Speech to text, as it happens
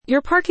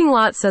Your parking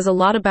lot says a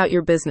lot about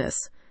your business.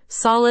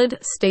 Solid,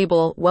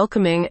 stable,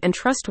 welcoming, and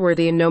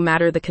trustworthy no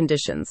matter the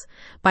conditions.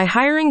 By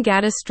hiring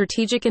Gaddis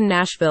Strategic in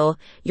Nashville,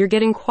 you're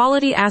getting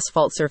quality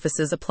asphalt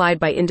surfaces applied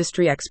by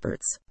industry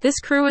experts.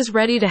 This crew is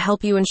ready to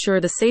help you ensure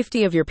the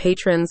safety of your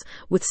patrons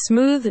with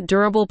smooth,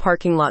 durable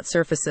parking lot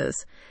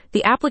surfaces.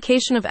 The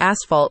application of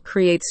asphalt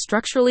creates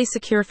structurally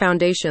secure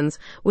foundations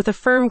with a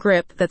firm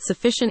grip that's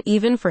sufficient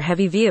even for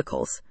heavy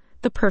vehicles.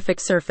 The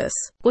perfect surface.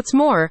 What's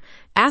more,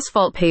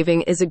 asphalt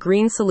paving is a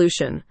green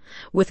solution.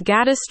 With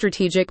Gaddis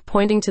Strategic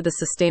pointing to the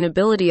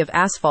sustainability of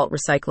asphalt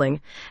recycling,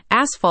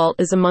 asphalt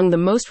is among the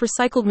most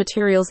recycled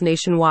materials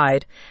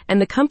nationwide, and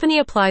the company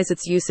applies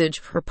its usage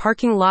for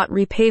parking lot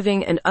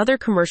repaving and other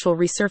commercial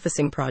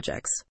resurfacing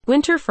projects.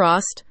 Winter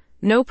frost?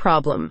 No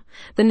problem.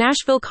 The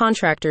Nashville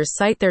contractors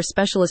cite their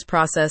specialist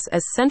process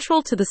as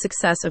central to the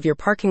success of your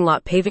parking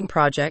lot paving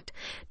project.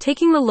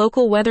 Taking the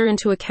local weather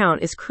into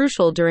account is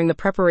crucial during the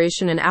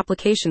preparation and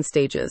application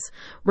stages,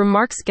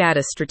 remarks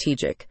Gaddis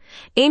Strategic,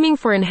 aiming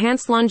for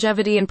enhanced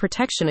longevity and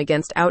protection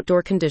against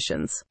outdoor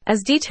conditions.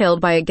 As detailed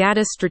by a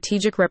Gaddis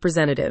Strategic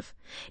representative,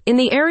 in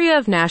the area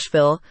of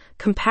Nashville,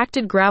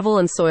 compacted gravel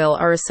and soil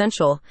are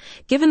essential.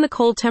 Given the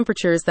cold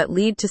temperatures that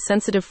lead to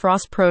sensitive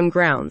frost-prone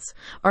grounds,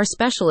 our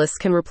specialists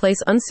can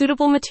replace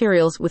unsuitable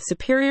materials with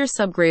superior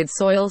subgrade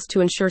soils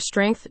to ensure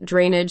strength,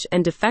 drainage,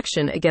 and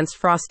defection against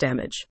frost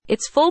damage.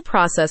 Its full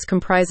process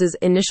comprises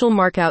initial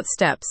mark-out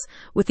steps,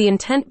 with the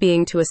intent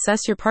being to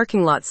assess your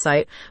parking lot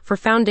site for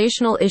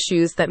foundational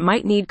issues that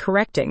might need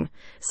correcting.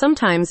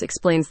 Sometimes,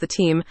 explains the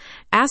team,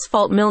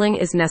 asphalt milling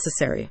is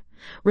necessary,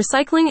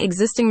 recycling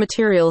existing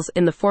materials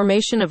in the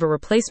formation of a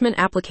replacement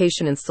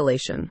application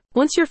installation.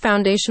 Once your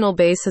foundational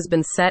base has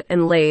been set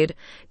and laid,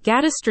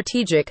 Gaddis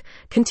Strategic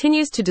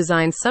continues to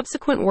design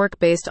subsequent work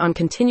based on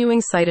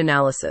continuing site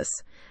analysis.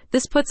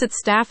 This puts its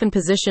staff in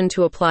position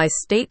to apply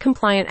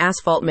state-compliant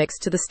asphalt mix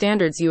to the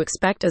standards you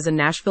expect as a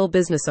Nashville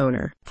business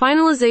owner.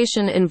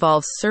 Finalization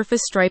involves surface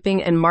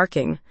striping and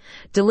marking,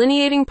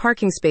 delineating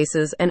parking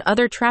spaces and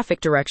other traffic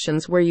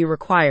directions where you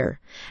require.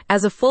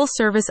 As a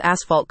full-service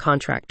asphalt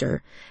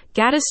contractor,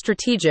 Gaddis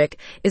Strategic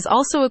is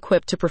also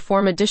equipped to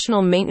perform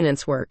additional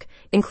maintenance work,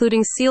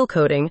 including seal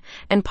coating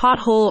and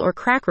pothole or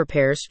crack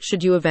repairs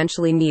should you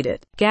eventually need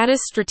it. Gaddis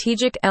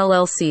Strategic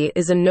LLC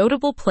is a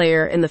notable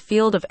player in the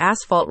field of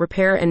asphalt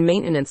repair and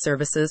maintenance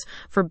services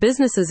for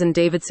businesses in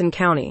Davidson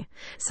County,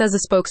 says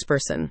a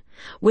spokesperson.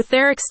 With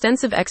their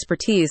extensive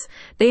expertise,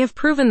 they have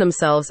proven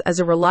themselves as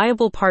a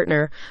reliable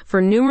partner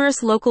for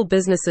numerous local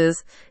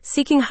businesses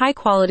seeking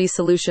high-quality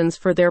solutions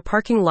for their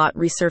parking lot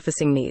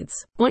resurfacing needs.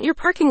 Want your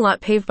parking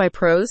lot paved by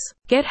pros?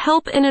 Get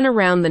help in and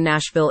around the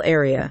Nashville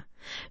area.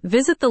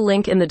 Visit the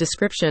link in the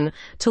description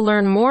to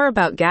learn more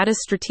about Gaddis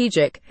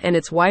Strategic and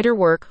its wider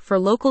work for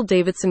local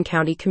Davidson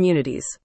County communities.